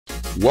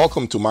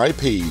Welcome to my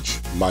page,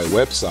 my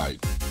website,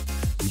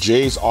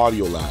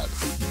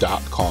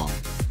 jayaudiolab.com.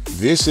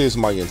 This is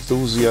my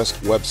enthusiast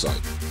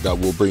website that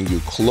will bring you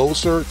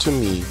closer to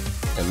me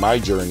and my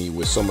journey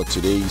with some of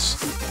today's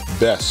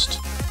best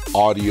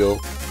audio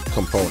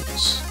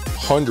components.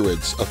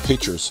 Hundreds of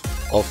pictures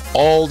of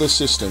all the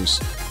systems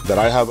that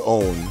I have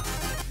owned.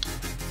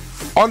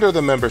 Under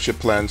the membership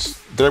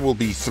plans, there will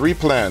be 3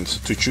 plans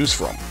to choose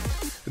from.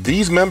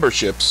 These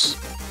memberships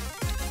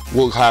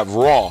will have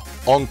raw,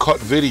 uncut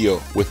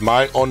video with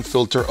my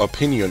unfiltered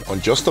opinion on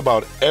just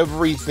about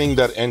everything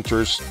that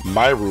enters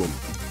my room.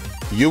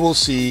 You will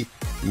see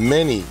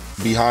many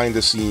behind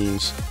the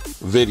scenes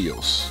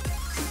videos,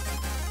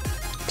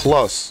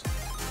 plus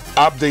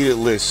updated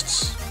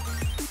lists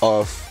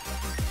of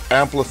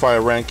amplifier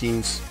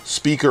rankings,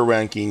 speaker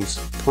rankings,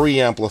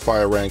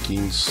 preamplifier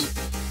rankings,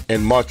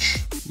 and much,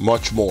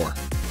 much more.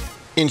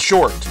 In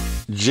short,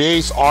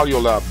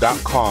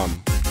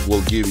 jayaudiolab.com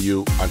will give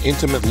you an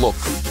intimate look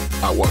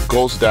at what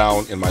goes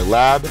down in my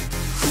lab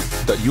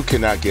that you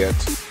cannot get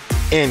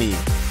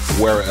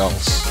anywhere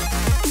else.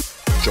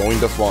 Join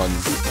the fun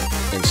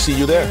and see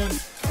you there.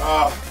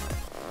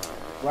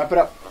 Wrap it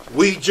up.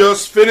 We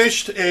just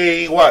finished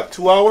a,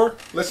 2-hour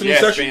listening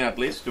session? It's been at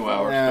least 2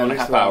 hours, Yeah,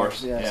 2.5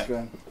 hours. Yeah, it's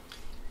good.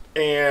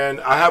 And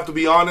I have to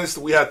be honest,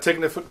 we had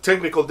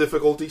technical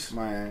difficulties.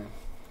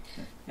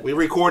 We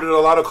recorded a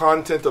lot of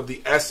content of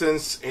the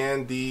Essence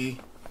and the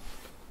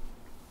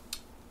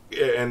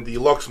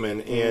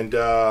Luxman, and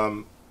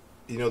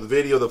the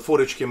video, the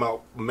footage came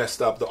out messed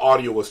up. The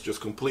audio was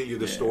just completely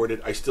distorted.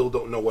 I still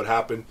don't know what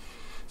happened.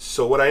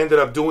 So what I ended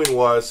up doing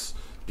was,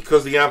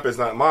 because the amp is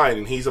not mine,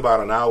 and he's about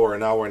an hour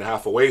and a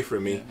half away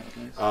from me,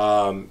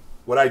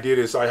 what I did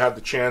is I had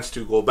the chance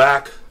to go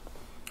back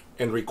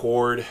and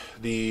record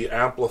the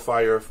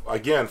amplifier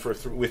again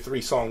with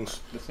 3 songs.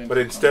 But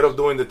instead of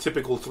doing the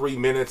typical 3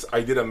 minutes,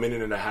 I did 1.5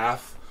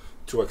 minutes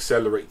to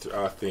accelerate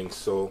things.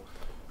 So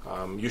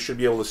you should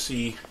be able to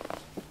see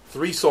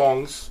 3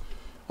 songs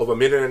of 1.5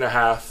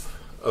 minutes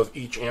of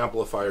each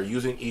amplifier,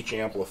 using each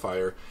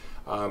amplifier.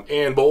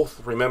 And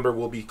both, remember,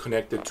 will be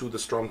connected to the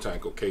strum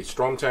tank. Okay,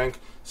 strum tank,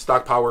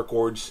 stock power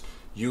chords,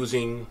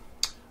 using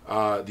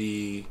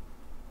the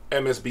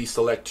MSB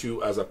Select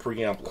 2 as a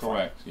preamplifier.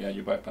 Correct. Yeah,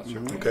 you bypass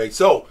your preamp. Okay,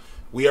 so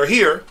we are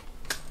here.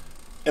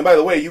 And by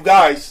the way, you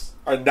guys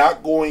are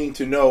not going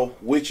to know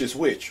which is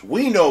which.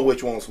 We know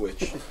which one's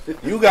which.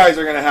 You guys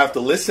are going to have to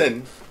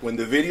listen when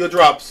the video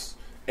drops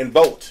and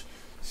vote.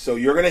 So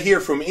you're going to hear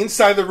from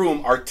inside the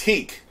room our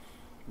take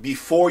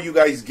before you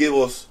guys give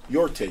us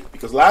your take.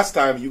 Because last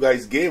time you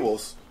guys gave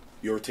us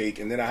your take,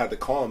 and then I had to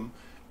come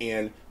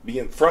and be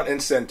in front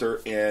and center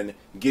and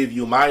give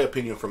you my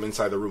opinion from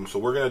inside the room. So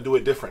we're going to do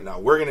it different now.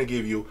 We're going to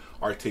give you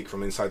our take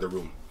from inside the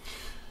room.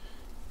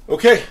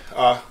 Okay,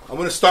 I'm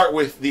going to start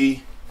with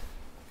the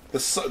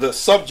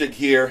subject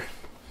here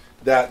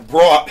that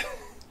brought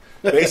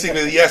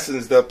basically the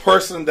essence, the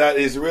person that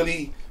is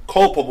really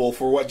culpable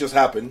for what just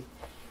happened.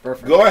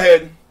 Perfect. Go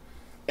ahead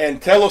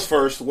and tell us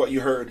first what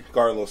you heard,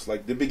 Carlos,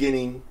 like the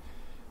beginning.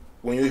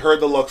 When you heard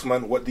the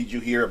Luxman, what did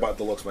you hear about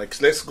the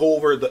Luxman? Let's go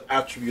over the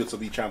attributes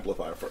of each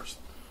amplifier first.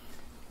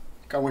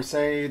 Can we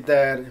say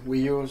that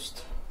we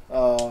used...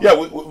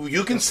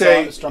 you can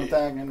say... The strum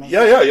tank?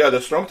 Yeah,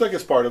 the strum tank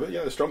is part of it.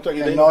 Yeah, the strum tank.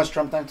 And no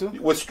strum tank too?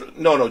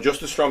 No,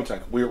 just the strum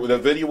tank. The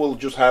video will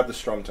just have the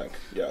strum tank.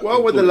 Yeah.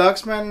 Well, with the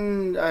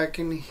Luxman, I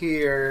can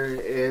hear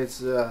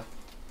it's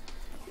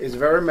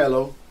very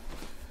mellow.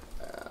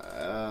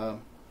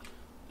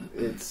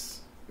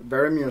 It's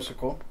very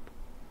musical.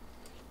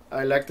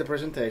 I like the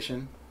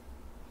presentation,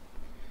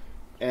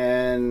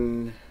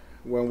 and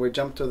when we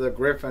jump to the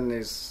Gryphon,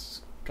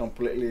 it's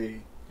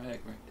completely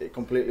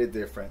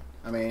different.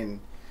 I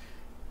mean,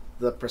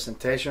 the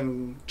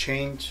presentation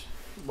changed.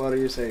 What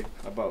do you say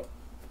about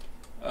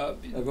a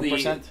good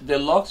percent? The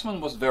Luxman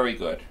was very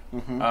good,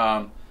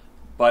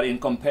 but in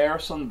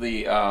comparison,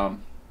 the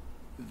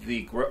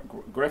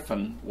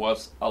Gryphon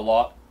was a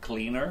lot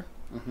cleaner.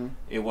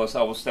 It was.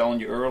 I was telling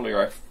you earlier.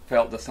 I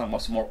felt the sound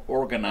was more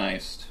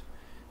organized.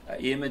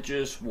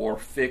 Images were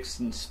fixed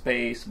in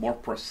space more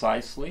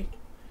precisely.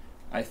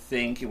 I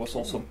think it was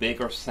also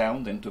bigger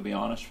sounding, to be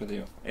honest with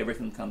you.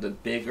 Everything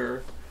sounded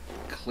bigger,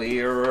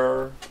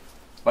 clearer,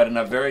 but in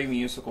a very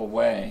musical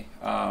way.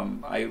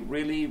 I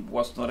really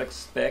was not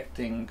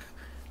expecting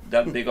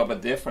that big of a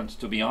difference,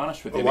 to be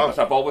honest with you, because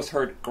I've always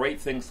heard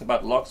great things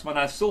about Luxman.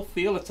 I still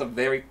feel it's a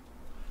very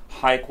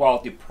high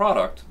quality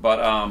product, but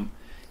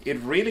it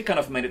really kind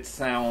of made it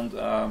sound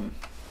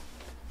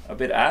a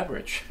bit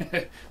average,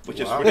 which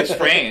is really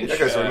strange. Yeah,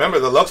 because remember,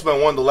 the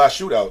Luxman won the last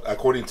shootout,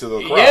 according to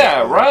the crowd.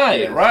 Yeah,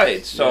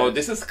 right. So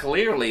this is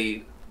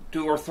clearly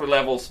 2 or 3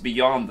 levels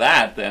beyond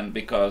that, then,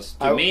 because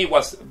to me it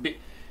was...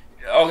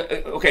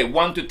 okay,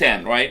 1 to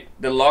 10, right?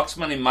 The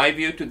Luxman, in my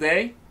view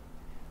today,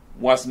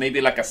 was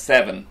maybe like a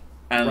 7,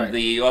 and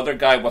the other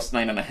guy was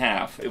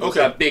 9.5. It was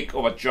a big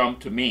of a jump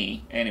to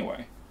me,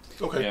 anyway.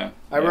 Okay. Yeah.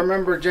 I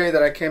remember, Jay,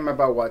 that I came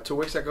about 2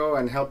 weeks ago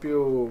and helped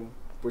you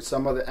with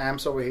some of the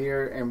amps over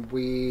here, and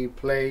we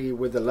play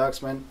with the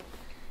Luxman.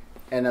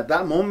 And at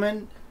that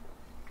moment,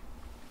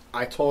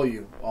 I told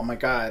you, oh my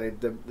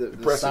God,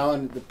 the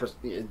sound,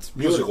 it's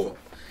musical,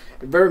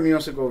 very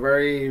musical,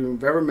 very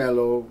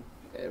mellow,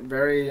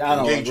 very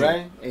engaging.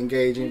 Right?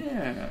 Engaging.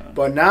 Yeah.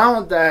 But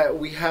now that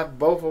we have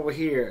both over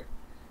here,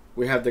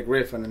 we have the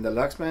Gryphon and the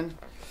Luxman.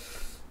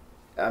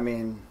 I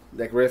mean,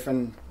 the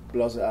Gryphon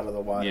blows it out of the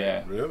water.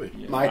 Yeah, really.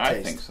 Yeah, My taste.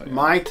 I think so. Yeah.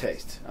 My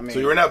taste. I mean, So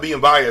you're not being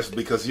biased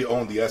because you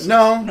own the Essence.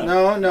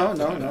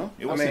 No.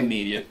 It was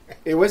immediate.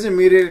 It was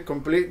immediate,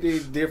 completely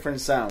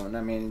different sound.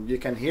 I mean, you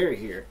can hear it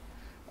here.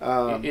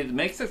 It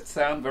makes it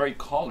sound very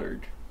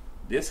colored.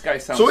 This guy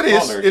sounds so it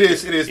colored.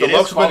 is. The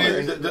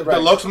Luxman colored. the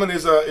Luxman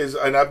is,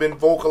 and I've been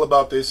vocal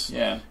about this.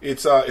 Yeah.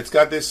 It's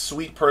got this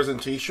sweet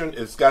presentation.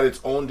 It's got its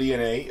own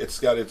DNA. It's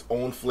got its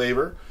own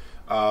flavor.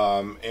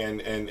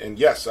 And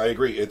yes, I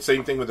agree. It's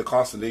same thing with the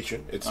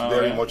Constellation. It's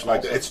very much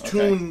like that. It's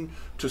tuned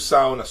to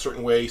sound a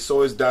certain way.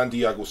 So is Dan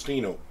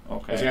D'Agostino.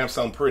 Okay. His amps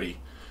sound pretty,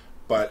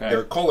 but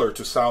they're colored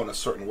to sound a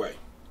certain way.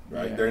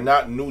 Right? Yeah. They're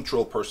not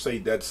neutral per se,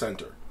 dead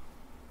center.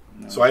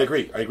 No. So I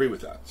agree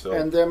with that. So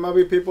and there might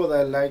be people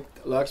that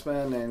like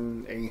Luxman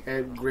and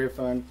hate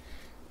Gryphon,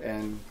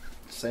 and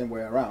same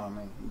way around. I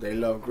mean, they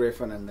love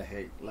Gryphon and they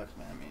hate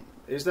Luxman. I mean,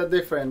 it's a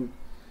different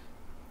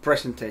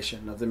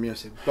presentation of the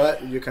music,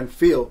 but you can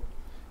feel.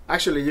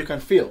 Actually, you can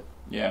feel.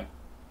 Yeah.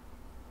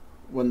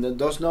 When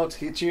those notes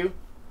hit you,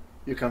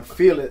 you can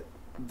feel it.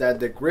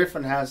 That the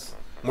Gryphon has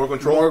more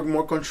control,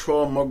 more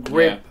control, more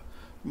grip,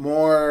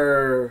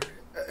 more.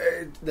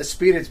 The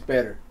speed is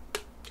better.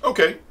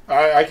 Okay,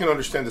 I can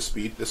understand the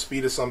speed. The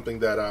speed is something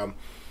that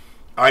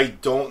I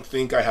don't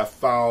think I have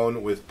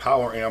found with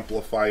power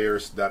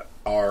amplifiers that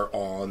are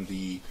on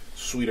the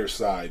sweeter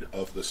side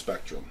of the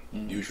spectrum.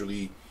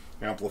 Usually,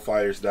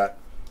 amplifiers that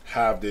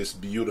have this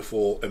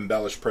beautiful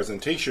embellished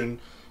presentation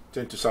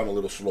tend to sound a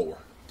little slower.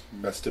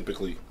 That's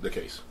typically the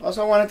case.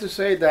 Also, I wanted to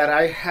say that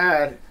I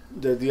had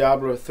the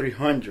Diablo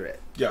 300.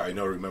 Yeah, I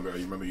know. Remember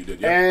you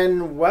did. Yeah.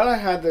 And while I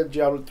had the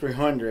Diablo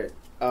 300,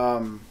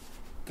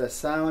 the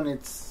sound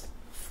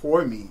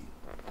for me,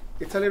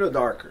 it's a little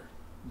darker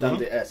than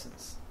the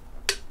Essence.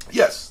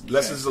 Yes,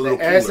 less is a little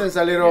the cooler. Essence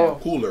a little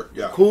cooler.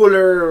 Yeah,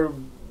 cooler,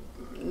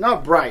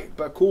 not bright,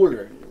 but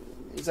cooler.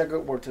 It's a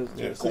good word to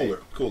say.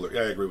 Cooler.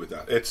 Yeah, I agree with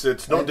that.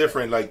 It's no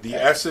different. Like the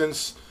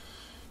Essence,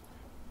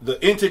 the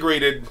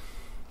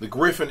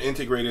Gryphon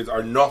integrated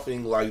are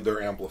nothing like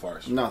their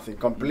amplifiers. Nothing.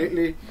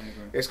 Completely,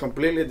 it's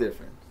completely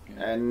different.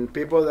 Yeah. And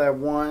people that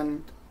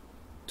want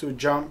to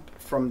jump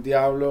from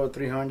Diablo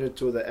 300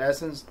 to the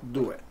Essence,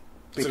 do it.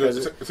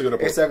 Because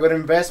it's a good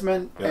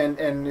investment,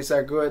 and it's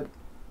a good.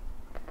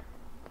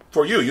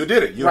 For you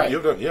did it.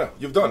 You've done. Yeah,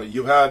 you've done it.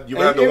 You've had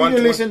the one.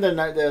 You listen to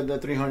the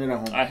 300 at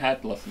home. I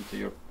had listened to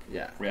your.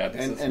 Yeah,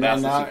 and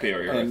master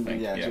superior. And, I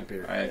think. Yeah,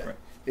 superior. I agree.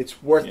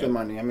 It's worth the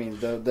money. I mean,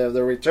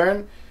 the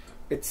return,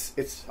 it's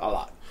a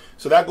lot.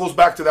 So that goes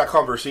back to that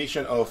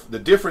conversation of the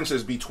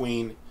differences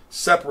between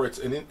separates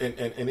and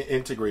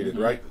integrated,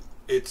 right?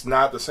 It's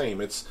not the same.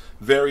 It's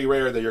very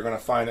rare that you're going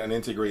to find an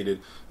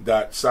integrated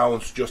that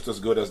sounds just as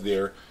good as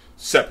their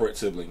separate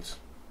siblings.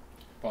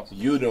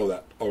 Possibly. You know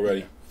that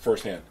already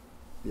firsthand.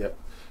 Yep.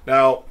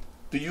 Now,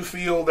 do you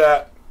feel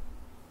that?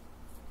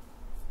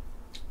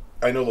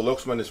 I know the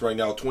Luxman is right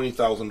now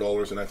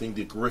 $20,000, and I think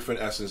the Gryphon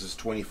Essence is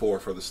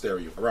 $24,000 for the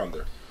stereo, around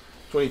there.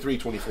 23,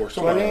 24,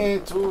 somewhere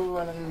 22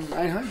 and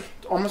 900,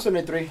 almost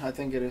 23, I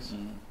think it is.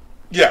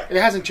 Yeah,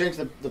 it hasn't changed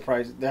the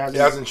price. It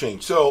hasn't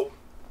changed. So,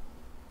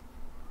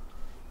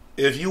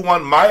 if you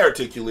want my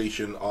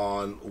articulation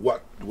on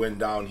what went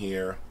down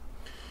here,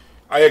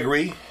 I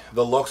agree.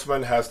 The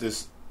Luxman has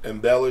this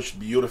embellished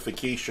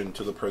beautification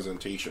to the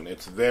presentation.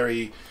 It's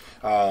very,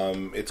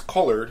 it's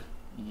colored.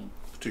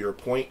 To your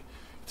point,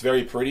 it's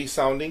very pretty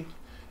sounding,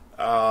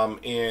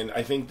 and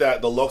I think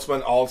that the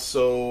Luxman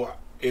also,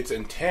 its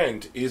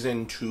intent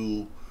isn't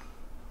to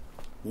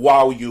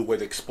wow you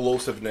with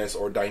explosiveness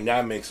or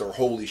dynamics or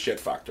holy shit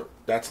factor.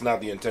 That's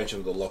not the intention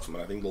of the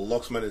Luxman. I think the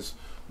Luxman is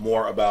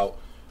more about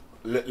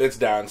let's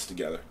dance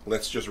together.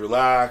 Let's just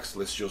relax.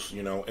 Let's just,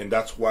 and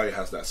that's why it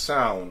has that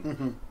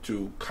sound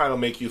to kind of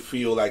make you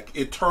feel like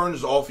it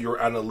turns off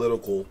your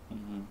analytical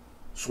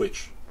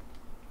switch.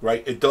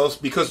 Right? It does,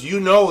 because you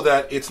know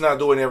that it's not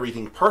doing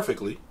everything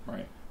perfectly.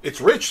 Right. It's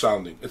rich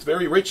sounding. It's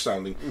very rich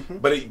sounding.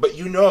 But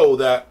you know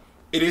that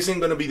it isn't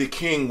going to be the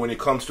king when it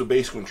comes to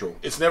bass control.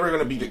 It's never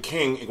going to be the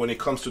king when it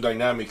comes to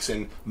dynamics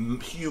and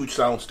huge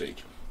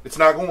soundstage. It's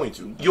not going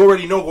to. You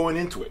already know going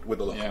into it with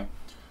the Luxman. Yeah.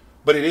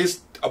 But it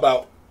is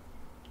about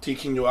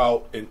taking you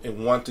out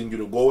and wanting you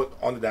to go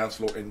on the dance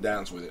floor and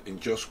dance with it.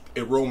 And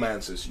it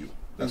romances you.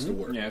 That's the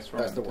word. Yeah,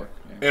 that's the word.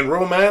 Yeah. And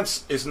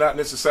romance is not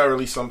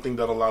necessarily something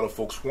that a lot of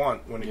folks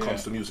want when it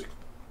comes to music.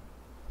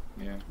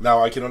 Yeah.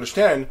 Now, I can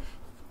understand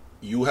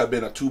you have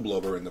been a tube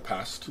lover in the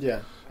past. Yeah.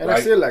 And right?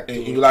 I still like tubes.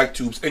 And you like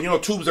tubes.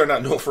 And tubes are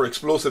not known for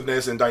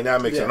explosiveness and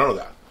dynamics and none of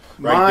that.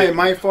 Right?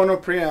 My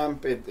phono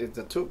preamp, it's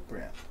a tube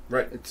preamp.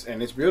 Right.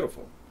 It's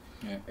beautiful.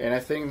 Yeah. And I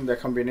think the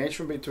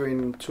combination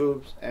between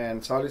tubes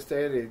and solid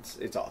state,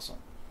 it's awesome.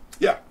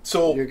 Yeah.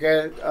 So you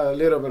get a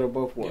little bit of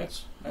both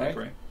worlds. Yes, I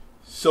agree.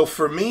 So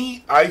for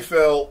me, I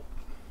felt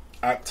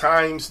at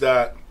times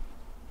that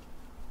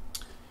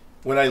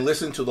when I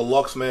listened to the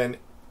Luxman,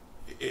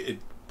 it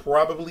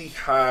probably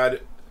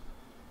had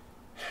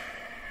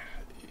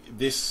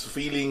this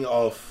feeling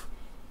of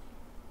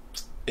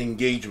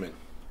engagement.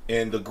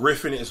 And the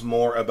Gryphon is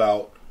more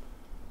about,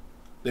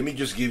 let me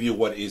just give you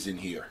what is in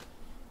here.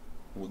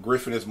 What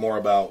Gryphon is more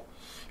about,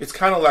 it's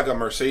kind of like a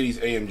Mercedes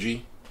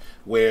AMG,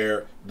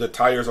 where the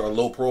tires are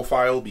low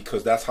profile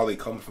because that's how they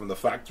come from the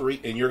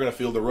factory, and you're going to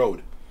feel the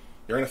road.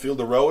 You're going to feel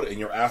the road, and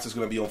your ass is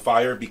going to be on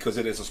fire because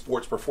it is a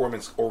sports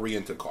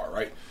performance-oriented car,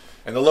 right?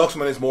 And the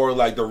Luxman is more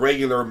like the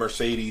regular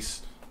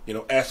Mercedes,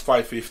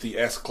 S550,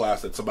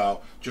 S-Class. That's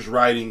about just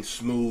riding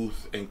smooth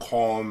and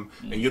calm,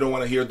 and you don't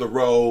want to hear the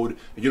road,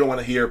 and you don't want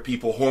to hear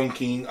people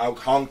honking.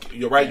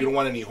 You're right, you don't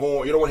want any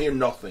horn, you don't want to hear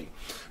nothing.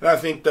 And I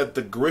think that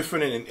the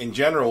Gryphon in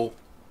general,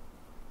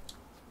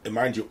 and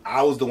mind you,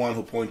 I was the one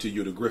who pointed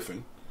you to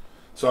Gryphon,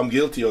 so I'm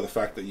guilty of the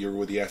fact that you're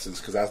with the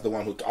Essence, because that's the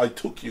one who I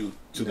took you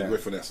to the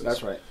Gryphon Essence.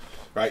 That's right.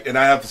 Right, and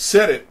I have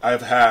said it,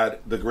 I've had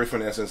the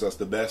Gryphon Essence as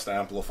the best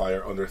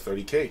amplifier under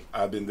 30K.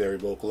 I've been very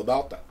vocal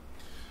about that.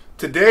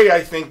 Today,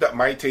 I think that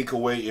my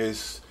takeaway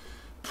is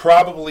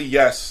probably,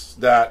 yes,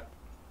 that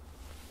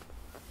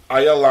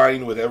I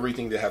align with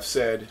everything they have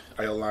said.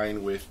 I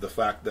align with the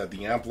fact that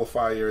the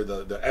amplifier,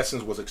 the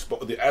Essence was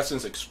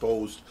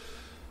exposed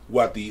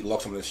what the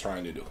Luxman is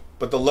trying to do.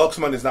 But the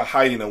Luxman is not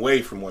hiding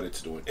away from what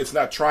it's doing. It's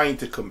not trying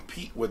to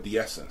compete with the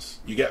Essence.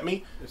 You get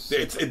me?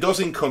 It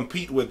doesn't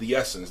compete with the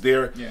Essence.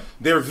 They're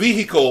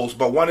vehicles,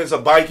 but one is a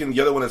bike and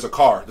the other one is a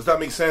car. Does that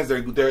make sense?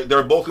 They're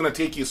both going to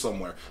take you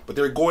somewhere, but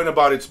they're going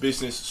about its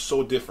business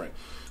so different.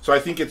 So I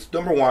think it's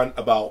number one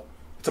about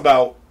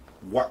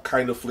what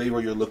kind of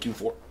flavor you're looking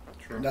for.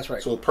 Sure. That's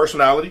right. So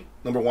personality,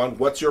 number one.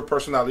 What's your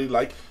personality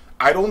like?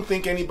 I don't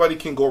think anybody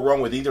can go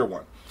wrong with either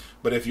one.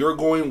 But if you're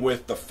going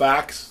with the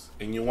facts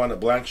and you want a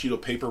blank sheet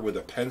of paper with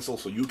a pencil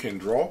so you can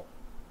draw,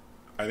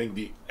 I think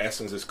the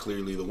Essence is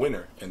clearly the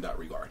winner in that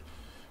regard.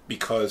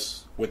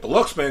 Because with the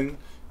Luxman,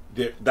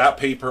 that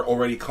paper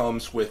already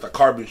comes with a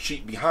carbon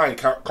sheet behind,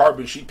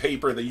 carbon sheet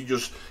paper that you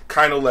just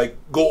kind of like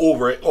go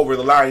over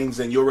the lines,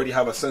 and you already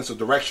have a sense of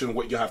direction of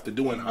what you have to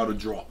do and how to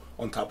draw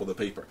on top of the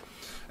paper.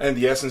 And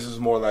the Essence is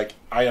more like,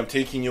 I am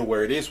taking you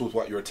where it is with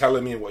what you're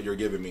telling me and what you're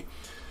giving me.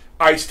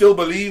 I still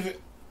believe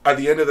at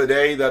the end of the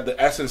day that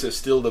the Essence is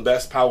still the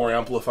best power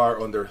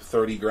amplifier under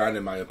 30 grand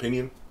in my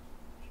opinion.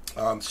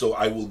 So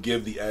I will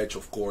give the edge,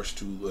 of course,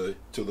 to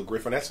the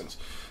Gryphon Essence.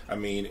 I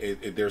mean,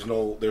 there's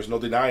no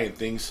denying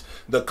things.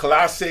 The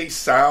Class A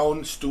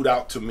sound stood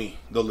out to me.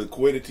 The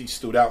liquidity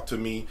stood out to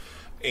me,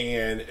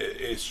 and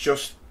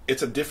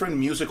it's a different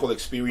musical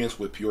experience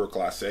with pure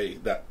Class A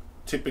that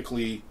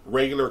typically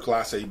regular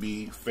Class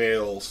AB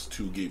fails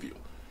to give you.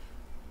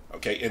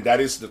 Okay, and that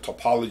is the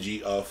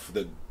topology of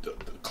the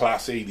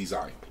Class A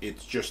design.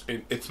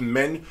 It's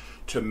meant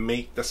to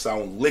make the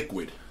sound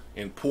liquid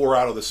and pour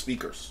out of the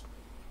speakers,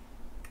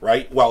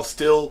 right? While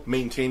still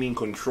maintaining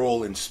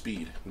control and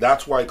speed.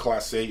 That's why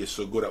Class A is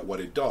so good at what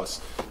it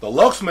does. The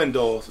Luxman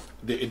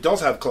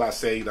does have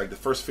Class A, like the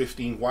first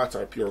 15 watts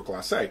are pure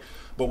Class A.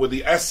 But with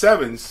the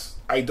S7s,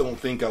 I don't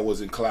think I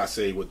was in Class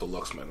A with the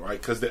Luxman, right?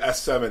 Because the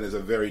S7 is a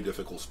very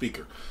difficult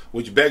speaker,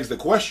 which begs the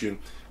question,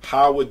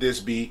 how would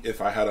this be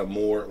if I had a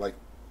more, like,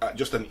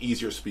 just an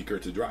easier speaker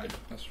to drive?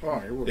 That's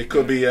right. It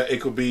could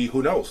be,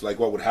 who knows, like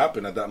what would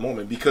happen at that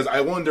moment. Because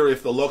I wonder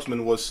if the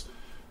Luxman was,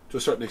 to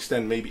a certain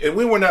extent, maybe, and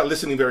we were not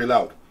listening very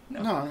loud.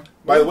 No.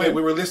 By the way,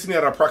 we were listening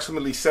at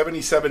approximately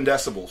 77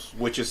 decibels,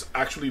 which is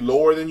actually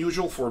lower than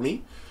usual for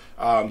me,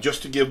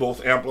 just to give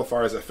both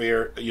amplifiers a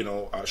fair,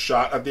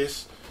 shot at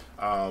this.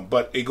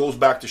 But it goes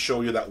back to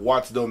show you that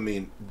watts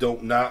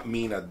don't not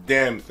mean a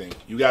damn thing.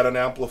 You got an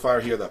amplifier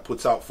here that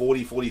puts out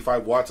 40,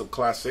 45 watts of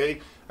Class A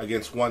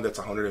against one that's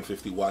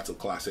 150 watts of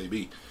Class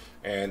AB.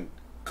 And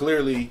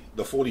clearly,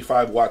 the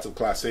 45 watts of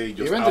Class A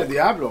just the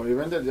Diablo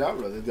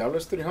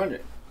is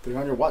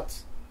 300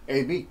 watts,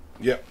 AB.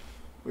 Yeah.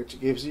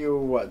 Which gives you,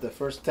 what, the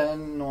first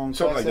 10 on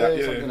something Class like that, A?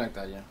 yeah, Something like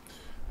that, yeah.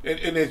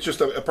 And it's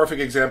just a perfect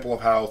example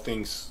of how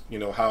things,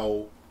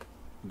 how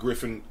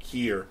Gryphon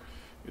here,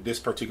 this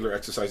particular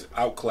exercise,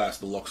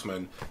 outclassed the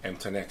Luxman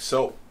M10X.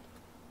 So,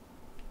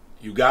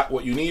 you got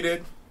what you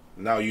needed.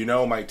 Now you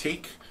know my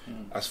take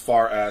as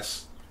far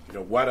as,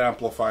 what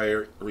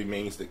amplifier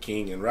remains the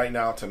king. And right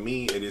now, to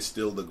me, it is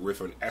still the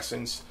Gryphon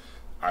Essence.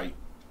 I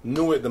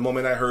knew it the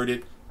moment I heard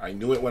it. I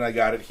knew it when I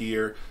got it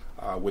here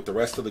with the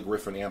rest of the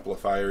Gryphon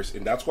amplifiers.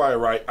 And that's why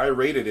I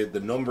rated it the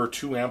number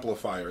 2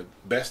 amplifier,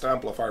 best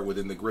amplifier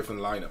within the Gryphon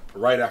lineup,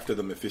 right after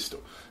the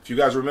Mephisto. If you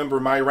guys remember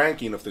my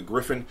ranking of the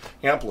Gryphon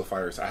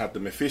amplifiers, I had the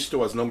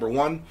Mephisto as number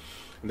 1,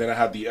 and then I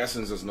had the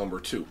Essence as number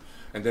 2.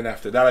 And then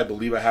after that, I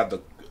believe I had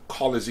the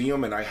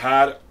Coliseum, and I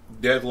had,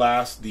 dead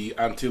last, the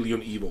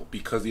Antillean Evo,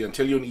 because the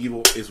Antillean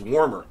Evo is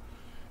warmer.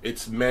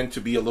 It's meant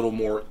to be a little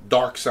more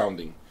dark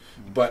sounding.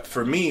 But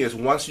for me, is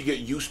once you get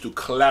used to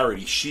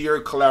clarity, sheer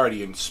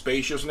clarity and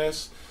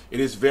spaciousness, it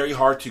is very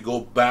hard to go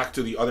back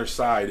to the other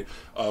side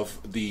of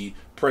the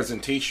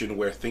presentation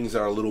where things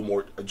are a little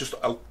more, just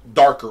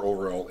darker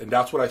overall. And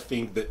that's what I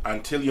think that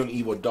Antillean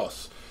Evo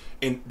does.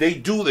 And they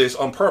do this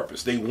on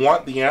purpose. They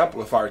want the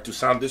amplifier to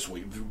sound this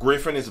way.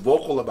 Gryphon is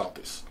vocal about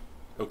this.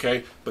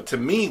 Okay? But to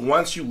me,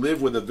 once you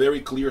live with a very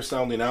clear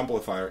sounding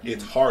amplifier,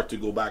 it's hard to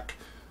go back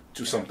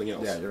to something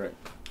else. Yeah, you're right.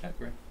 I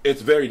agree.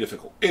 It's very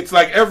difficult. It's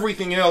like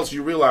everything else,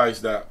 you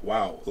realize that,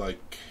 wow,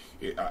 like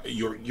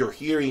your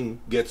hearing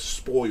gets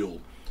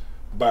spoiled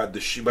by the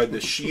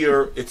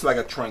sheer, it's like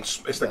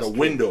a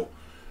window,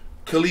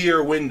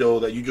 clear window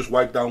that you just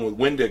wipe down with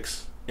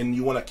Windex, and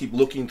you want to keep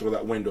looking through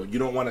that window. You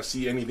don't want to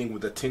see anything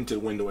with a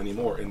tinted window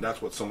anymore, and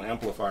that's what some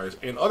amplifiers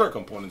and other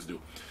components do.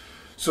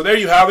 So there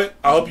you have it.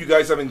 I hope you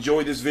guys have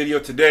enjoyed this video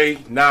today.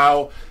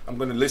 Now I'm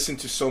going to listen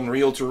to some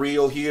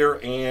reel-to-reel here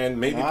and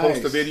maybe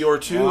post a video or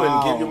two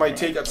and give you my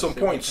take at some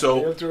point.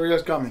 So Reel-to-reel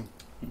is coming.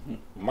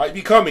 Might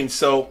be coming.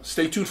 So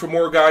stay tuned for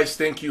more, guys.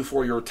 Thank you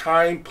for your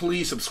time.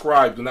 Please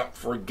subscribe. Do not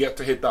forget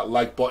to hit that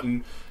like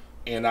button.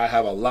 And I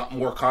have a lot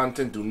more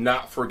content. Do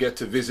not forget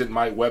to visit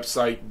my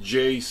website,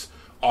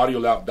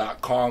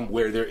 jayaudiolab.com,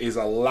 where there is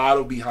a lot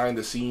of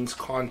behind-the-scenes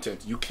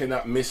content. You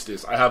cannot miss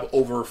this. I have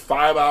over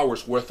 5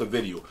 hours worth of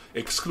video,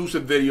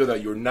 exclusive video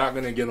that you're not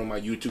going to get on my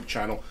YouTube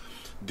channel.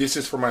 This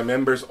is for my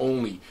members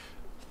only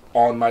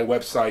on my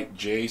website,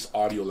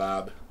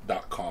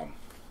 jayaudiolab.com.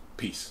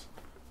 Peace.